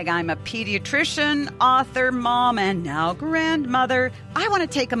 Meg. I'm a pediatrician, author, mom, and now grandmother. I want to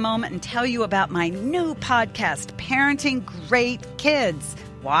take a moment and tell you about my new podcast, Parenting Great Kids.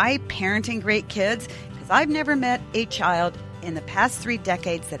 Why Parenting Great Kids? Because I've never met a child in the past 3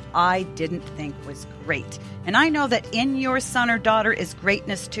 decades that I didn't think was great. And I know that in your son or daughter is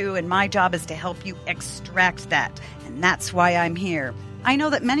greatness too, and my job is to help you extract that. And that's why I'm here. I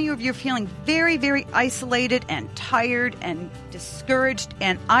know that many of you are feeling very, very isolated and tired and discouraged,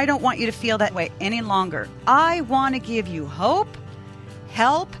 and I don't want you to feel that way any longer. I want to give you hope,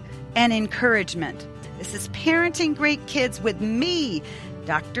 help, and encouragement. This is Parenting Great Kids with me,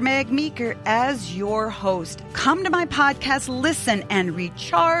 Dr. Meg Meeker, as your host. Come to my podcast, listen, and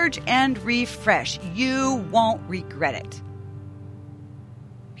recharge and refresh. You won't regret it.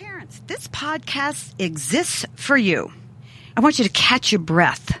 Parents, this podcast exists for you. I want you to catch your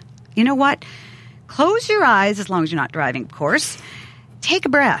breath. You know what? Close your eyes, as long as you're not driving, of course. Take a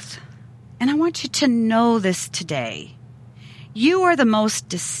breath. And I want you to know this today. You are the most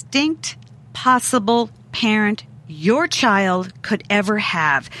distinct possible parent your child could ever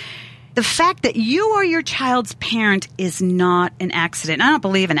have. The fact that you are your child's parent is not an accident. I don't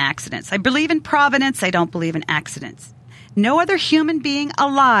believe in accidents. I believe in providence. I don't believe in accidents. No other human being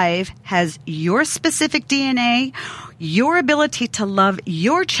alive has your specific DNA, your ability to love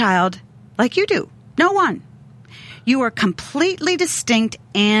your child like you do. No one. You are completely distinct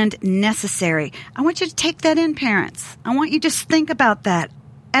and necessary. I want you to take that in, parents. I want you to just think about that.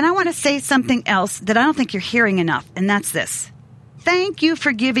 And I want to say something else that I don't think you're hearing enough, and that's this. Thank you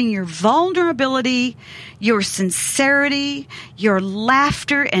for giving your vulnerability, your sincerity, your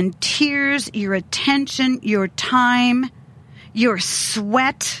laughter and tears, your attention, your time, your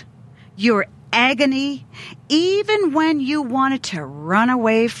sweat, your agony, even when you wanted to run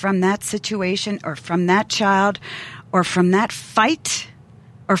away from that situation or from that child or from that fight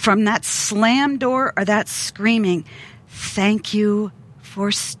or from that slam door or that screaming. Thank you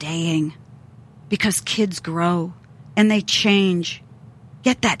for staying, because kids grow and they change.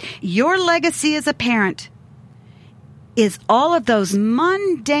 Get that. Your legacy as a parent is all of those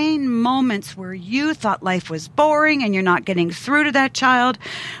mundane moments where you thought life was boring and you're not getting through to that child.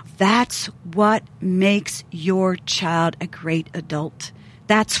 That's what makes your child a great adult.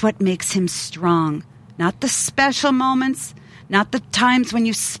 That's what makes him strong. Not the special moments, not the times when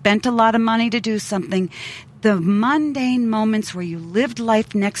you spent a lot of money to do something. The mundane moments where you lived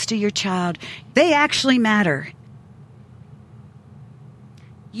life next to your child, they actually matter.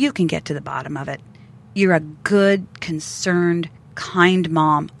 You can get to the bottom of it. You're a good, concerned, kind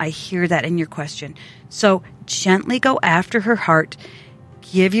mom. I hear that in your question. So gently go after her heart.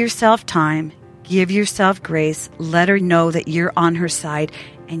 Give yourself time. Give yourself grace. Let her know that you're on her side,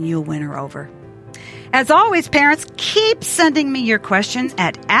 and you'll win her over. As always, parents, keep sending me your questions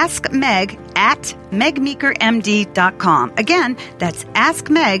at askmeg@megmeekermd.com. Again, that's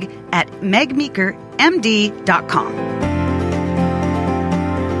askmeg@megmeekermd.com.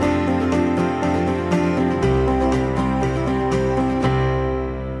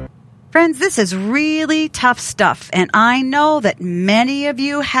 Friends, this is really tough stuff, and I know that many of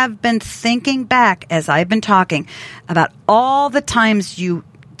you have been thinking back as I've been talking about all the times you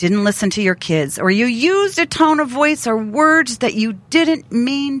didn't listen to your kids, or you used a tone of voice or words that you didn't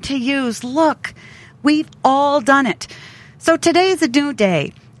mean to use. Look, we've all done it. So today's a new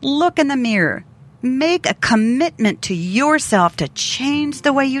day. Look in the mirror. Make a commitment to yourself to change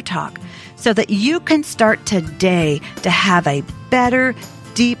the way you talk so that you can start today to have a better,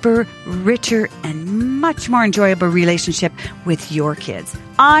 deeper, richer, and much more enjoyable relationship with your kids.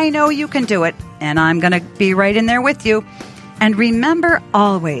 I know you can do it, and I'm going to be right in there with you. And remember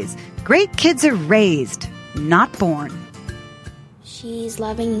always, great kids are raised, not born. She's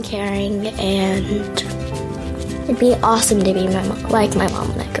loving and caring, and it'd be awesome to be like my mom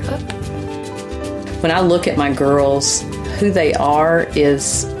when I grow up. When I look at my girls, who they are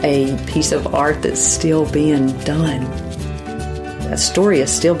is a piece of art that's still being done. That story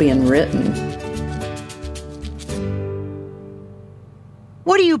is still being written.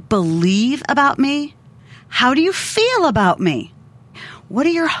 What do you believe about me? How do you feel about me? What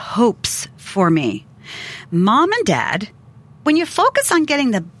are your hopes for me? Mom and Dad, when you focus on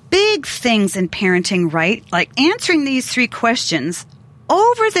getting the big things in parenting right, like answering these 3 questions,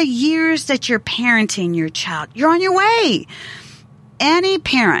 over the years that you're parenting your child, you're on your way. Any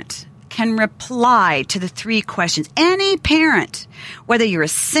parent can reply to the 3 questions. Any parent, whether you're a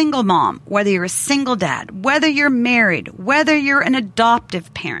single mom, whether you're a single dad, whether you're married, whether you're an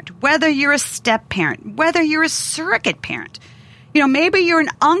adoptive parent, whether you're a step parent, whether you're a surrogate parent. You know, maybe you're an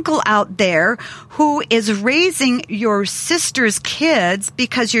uncle out there who is raising your sister's kids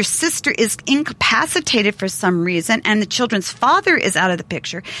because your sister is incapacitated for some reason and the children's father is out of the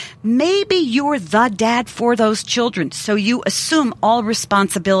picture. Maybe you're the dad for those children, so you assume all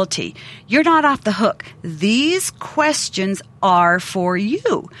responsibility. You're not off the hook. These questions are for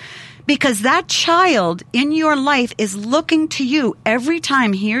you because that child in your life is looking to you every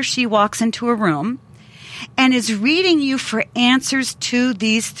time he or she walks into a room and is reading you for answers to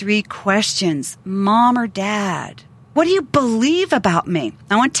these 3 questions. Mom or Dad, what do you believe about me?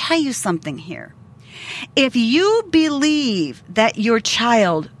 I want to tell you something here. If you believe that your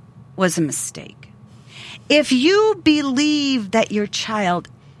child was a mistake, if you believe that your child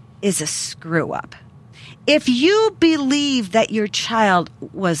is a screw up, if you believe that your child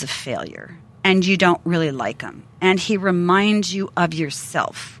was a failure and you don't really like him, and he reminds you of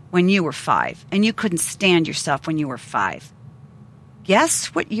yourself when you were 5, and you couldn't stand yourself when you were 5.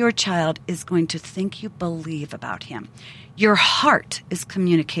 Guess what your child is going to think you believe about him? Your heart is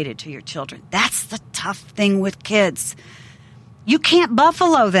communicated to your children. That's the tough thing with kids. You can't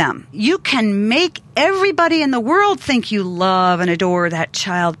buffalo them. You can make everybody in the world think you love and adore that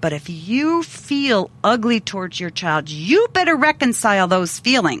child, but if you feel ugly towards your child, you better reconcile those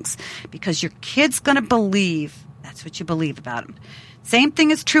feelings because your kid's going to believe that's what you believe about him. Same thing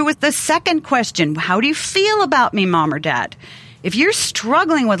is true with the second question. How do you feel about me, Mom or Dad? If you're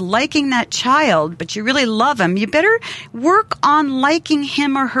struggling with liking that child, but you really love him, you better work on liking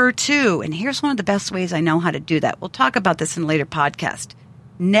him or her too. And here's one of the best ways I know how to do that. We'll talk about this in a later podcast.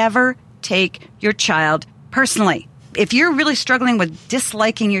 Never take your child personally. If you're really struggling with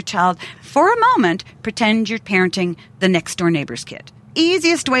disliking your child, for a moment, pretend you're parenting the next door neighbor's kid.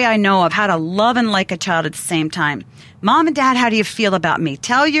 Easiest way I know of how to love and like a child at the same time. Mom and Dad, how do you feel about me?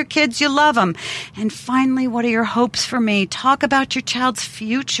 Tell your kids you love them. And finally, what are your hopes for me? Talk about your child's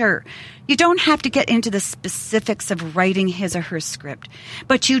future. You don't have to get into the specifics of writing his or her script,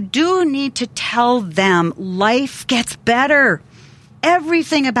 but you do need to tell them life gets better.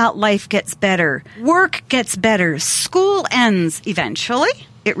 Everything about life gets better. Work gets better. School ends eventually.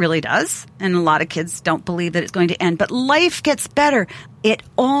 It really does. And a lot of kids don't believe that it's going to end. But life gets better. It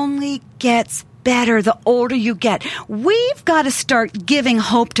only gets better the older you get. We've got to start giving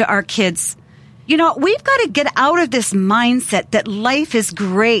hope to our kids. You know, we've got to get out of this mindset that life is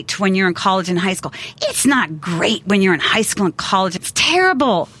great when you're in college and high school. It's not great when you're in high school and college. It's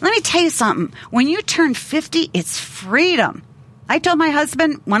terrible. Let me tell you something. When you turn 50, it's freedom. I told my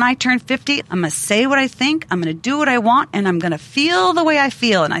husband when I turn 50, I'm going to say what I think, I'm going to do what I want, and I'm going to feel the way I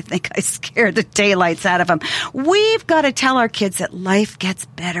feel. And I think I scared the daylights out of him. We've got to tell our kids that life gets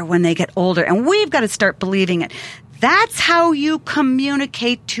better when they get older, and we've got to start believing it. That's how you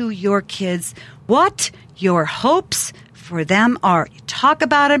communicate to your kids what your hopes for them are. You talk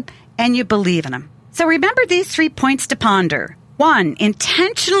about them and you believe in them. So remember these 3 points to ponder. 1,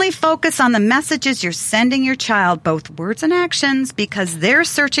 intentionally focus on the messages you're sending your child, both words and actions, because they're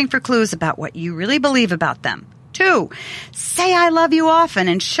searching for clues about what you really believe about them. 2, say I love you often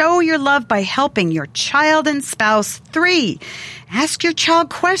and show your love by helping your child and spouse. 3, ask your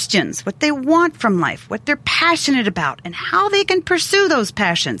child questions, what they want from life, what they're passionate about, and how they can pursue those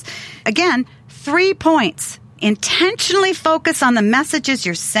passions. Again, 3 points. Intentionally focus on the messages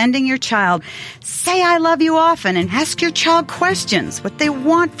you're sending your child. Say I love you often and ask your child questions, what they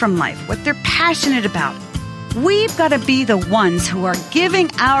want from life, what they're passionate about. We've got to be the ones who are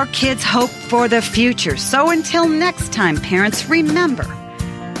giving our kids hope for the future. So until next time, parents, remember,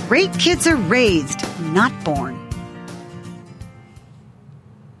 great kids are raised, not born.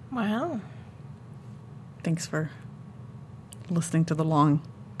 Wow. Thanks for listening to the long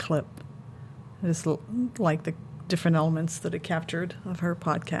clip. I just like the different elements that it captured of her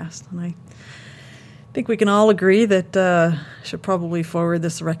podcast. And I think we can all agree that I should probably forward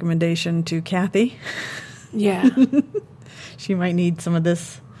this recommendation to Kathy. Yeah. She might need some of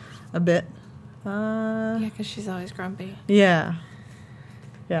this a bit. Yeah, because she's always grumpy. Yeah.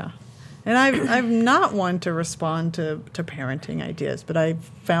 Yeah. And I'm not one to respond to parenting ideas, but I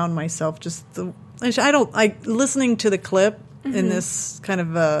found myself just listening to the clip in this kind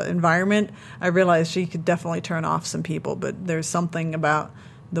of environment, I realized she could definitely turn off some people, but there's something about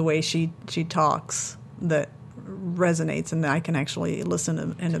the way she talks that resonates and that I can actually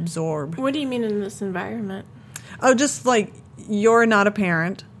listen and absorb. What do you mean in this environment? Oh, just like you're not a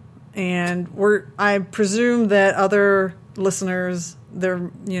parent, and I presume that other listeners,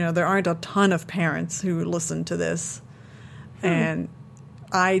 there aren't a ton of parents who listen to this, and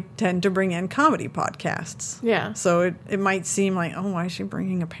I tend to bring in comedy podcasts. Yeah. So it might seem like, oh, why is she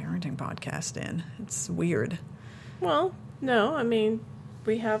bringing a parenting podcast in? It's weird. Well, no, I mean,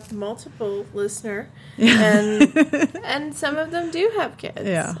 we have multiple listener, and some of them do have kids.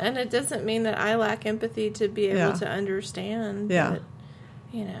 Yeah. And it doesn't mean that I lack empathy to be able to understand. Yeah. That,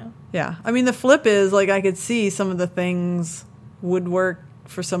 Yeah. I mean, the flip is, like, I could see some of the things would work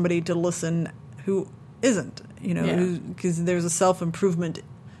for somebody to listen who isn't, because there's a self-improvement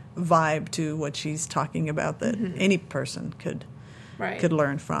vibe to what she's talking about that any person could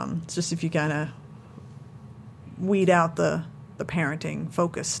learn from. It's just if you kind of weed out the parenting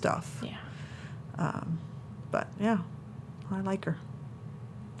focus stuff. Yeah. But yeah, I like her.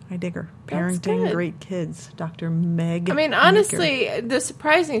 I dig her. Parenting Great Kids, Dr. Meg. I mean, honestly, the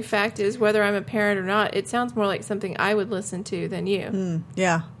surprising fact is whether I'm a parent or not, it sounds more like something I would listen to than you.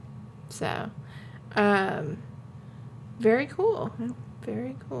 Yeah. So, very cool.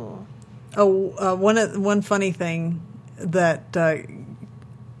 Very cool. Oh, one funny thing that that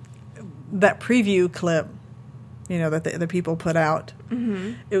preview clip, that the people put out,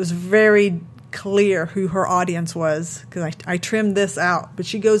 it was very clear who her audience was, because I trimmed this out, but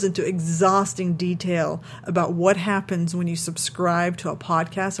she goes into exhausting detail about what happens when you subscribe to a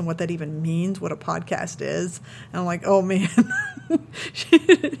podcast and what that even means, what a podcast is. And I'm like, oh man,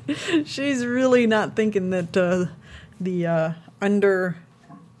 she's really not thinking that the under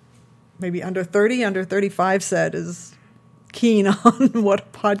 30, under 35 set is keen on what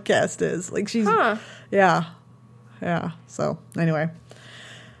a podcast is. Like she's, yeah. So anyway,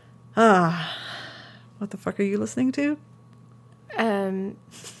 what the fuck are you listening to?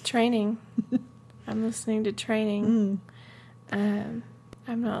 Training. I'm listening to Training. I'm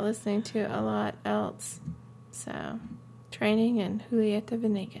not listening to a lot else. So, Training and Julieta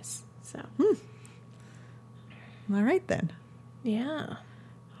Venegas. So. All right then. Yeah.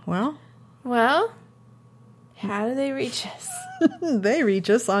 Well, how do they reach us? They reach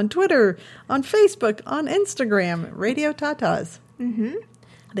us on Twitter, on Facebook, on Instagram, Radio Tatas. Mm-hmm.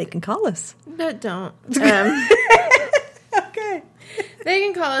 They can call us. But don't. Okay. They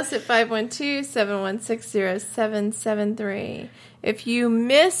can call us at 512-716-0773. If you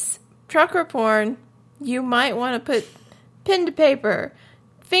miss trucker porn, you might want to put pen to paper,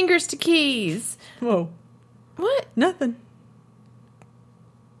 fingers to keys. Whoa. What? Nothing.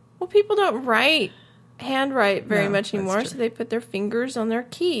 Well, people don't handwrite very much anymore, so they put their fingers on their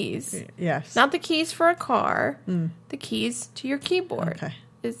keys. Yes. Not the keys for a car, the keys to your keyboard. Okay.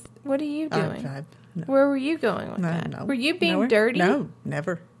 What are you doing? No. Where were you going with that? No. Were you being Nowhere. dirty? No,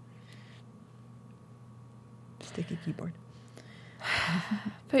 never. Sticky keyboard.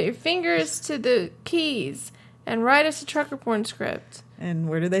 Put your fingers to the keys and write us a trucker porn script. And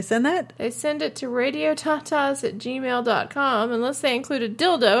where do they send that? They send it to radiotatas@gmail.com unless they include a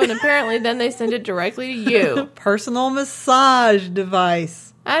dildo, and apparently then they send it directly to you. Personal massage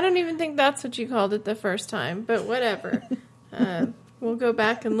device. I don't even think that's what you called it the first time, but whatever. We'll go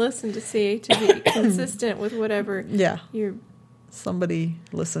back and listen to see to be consistent with whatever you're... Somebody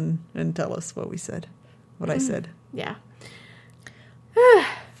listen and tell us what we said. What I said. Yeah.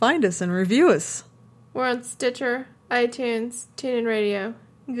 Find us and review us. We're on Stitcher, iTunes, TuneIn Radio,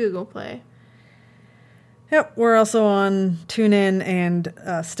 Google Play. Yep, we're also on TuneIn and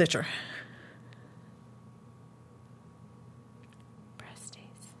Stitcher.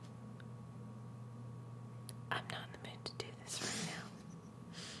 Breasties. I'm not in the mood to do this right now.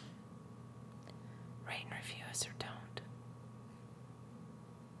 Rate and review us or don't.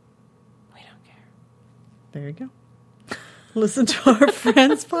 We don't care. There you go. Listen to our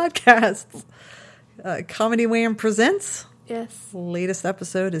friends' podcasts. Comedy Wham presents. Yes. Latest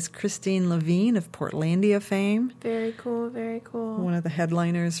episode is Christine Levine of Portlandia fame. Very cool, very cool. One of the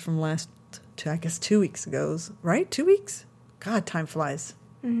headliners from last, I guess 2 weeks ago's, right? 2 weeks? God, time flies.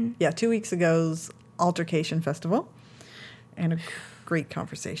 Mm-hmm. Yeah, 2 weeks ago's Altercation Festival. And a great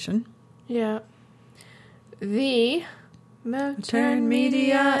conversation. Yeah. The Moturn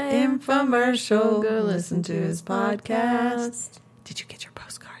Media infomercial. Go listen to his podcast. Did you get your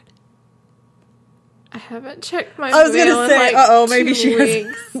postcard? I haven't checked my I was going to say, maybe 2 she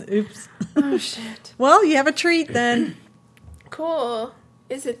weeks. has. Oops. Oh, shit. Well, you have a treat then. Cool.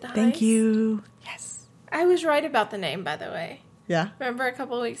 Is it the Thank Heist? you. Yes. I was right about the name, by the way. Yeah. Remember a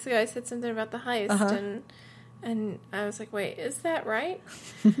couple of weeks ago I said something about the heist, and I was like, wait, is that right?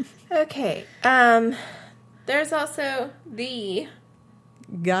 Okay. There's also the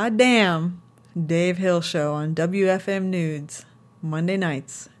Goddamn Dave Hill Show on WFM Nudes, Monday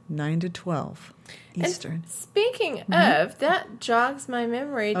nights, 9 to 12 Eastern. And speaking of, that jogs my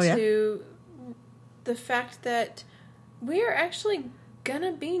memory to the fact that we are actually going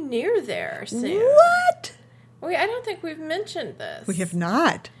to be near there soon. What? I don't think we've mentioned this. We have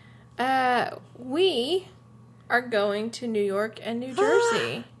not. We are going to New York and New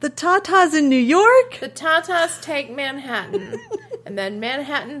Jersey. The Tatas in New York? The Tatas take Manhattan, and then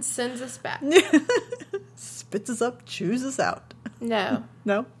Manhattan sends us back. Spits us up, chews us out. No.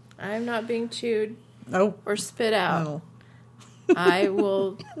 No? I am not being chewed No. or spit out. No. I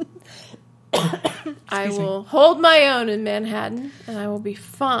will hold my own in Manhattan, and I will be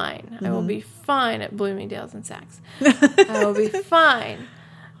fine. Mm-hmm. I will be fine at Bloomingdale's and Saks. I will be fine.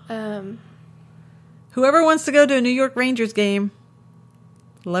 Whoever wants to go to a New York Rangers game,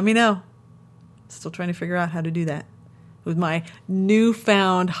 let me know. Still trying to figure out how to do that with my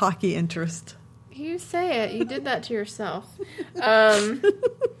newfound hockey interest. You say it. You did that to yourself.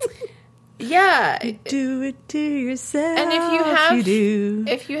 Yeah. Do it to yourself. And if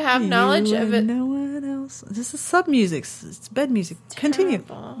you have knowledge of it, no one else. This is sub music. It's bed music. Continue.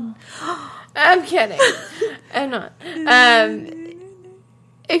 Terrible. I'm kidding. I'm not.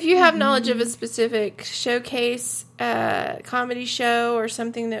 If you have knowledge of a specific showcase, comedy show, or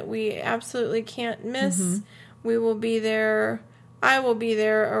something that we absolutely can't miss, we will be there. I will be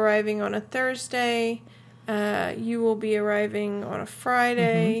there arriving on a Thursday. You will be arriving on a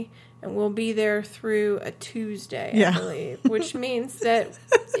Friday. And we'll be there through a Tuesday, I believe. Which means that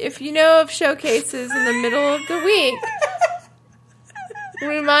if you know of showcases in the middle of the week,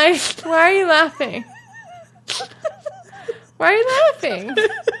 we might... Why are you laughing? Why are you laughing?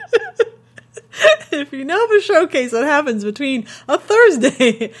 If you know of a showcase that happens between a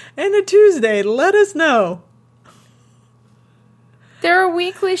Thursday and a Tuesday, let us know. There are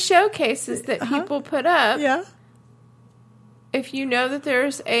weekly showcases that people put up. Yeah. If you know that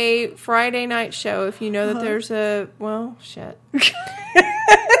there's a Friday night show, if you know that there's a... Well, shit.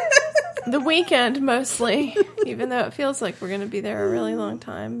 The weekend, mostly. Even though it feels like we're going to be there a really long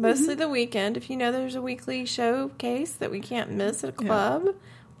time. Mostly the weekend. If you know there's a weekly showcase that we can't miss at a club.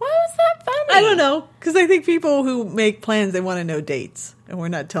 Why was that funny? I don't know. Because I think people who make plans, they want to know dates. And we're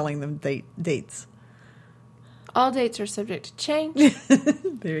not telling them dates. All dates are subject to change.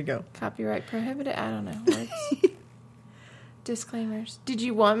 There you go. Copyright prohibited. I don't know. Words. Disclaimers. Did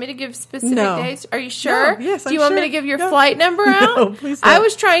you want me to give specific dates? Are you sure? No, yes, Do you I'm want me sure. to give your No. flight number out? No, please I don't.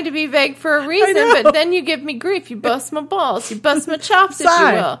 was trying to be vague for a reason, know. but then you give me grief. You bust my balls. You bust my chops, if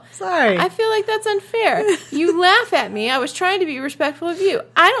Sorry. you will. Sorry. I feel like that's unfair. You laugh at me. I was trying to be respectful of you.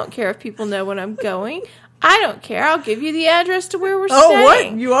 I don't care if people know when I'm going. I don't care. I'll give you the address to where we're staying.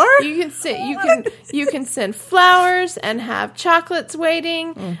 What? You are? You can sit. You can send flowers and have chocolates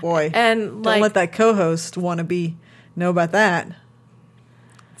waiting. Oh, boy. And Don't let that co-host know about that.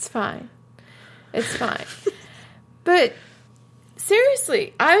 It's fine. It's fine. But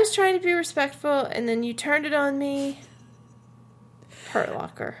seriously, I was trying to be respectful, and then you turned it on me. Hurt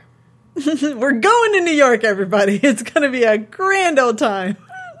Locker. We're going to New York, everybody. It's going to be a grand old time.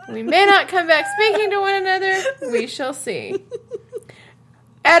 We may not come back speaking to one another. We shall see.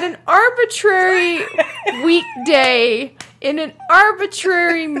 At an arbitrary weekday in an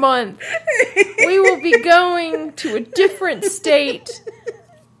arbitrary month, we will be going to a different state.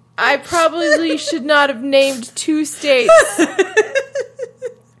 I probably should not have named 2 states.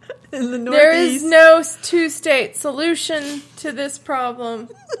 In the Northeast. There is no 2-state solution to this problem.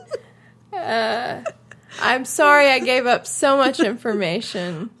 I'm sorry I gave up so much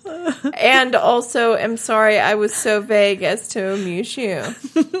information. And also am sorry I was so vague as to amuse you.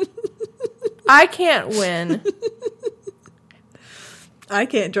 I can't win. I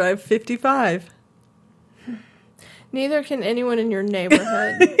can't drive 55. Neither can anyone in your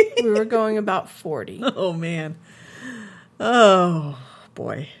neighborhood. We were going about 40. Oh, man. Oh,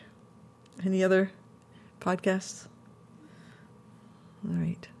 boy. Any other podcasts? All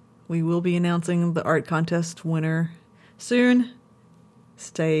right. We will be announcing the art contest winner soon.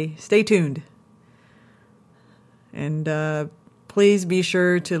 Stay tuned. And please be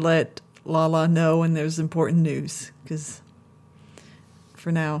sure to let Lala know when there's important news, because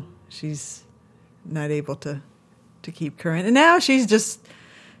for now she's not able to keep current. And now she's just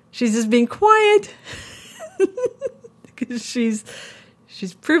being quiet because she's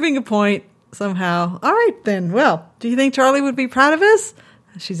proving a point somehow. All right, then. Well, do you think Charlie would be proud of us?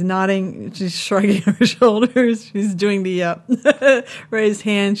 She's nodding. She's shrugging her shoulders. She's doing the raised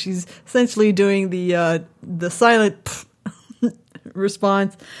hand. She's essentially doing the silent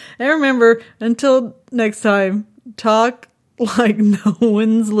response. And remember, until next time, talk like no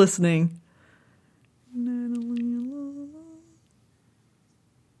one's listening.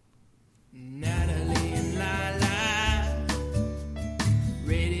 Natalie and Lala,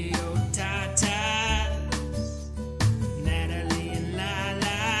 Radio Tatas. Natalie and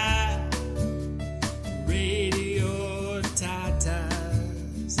Lala, Radio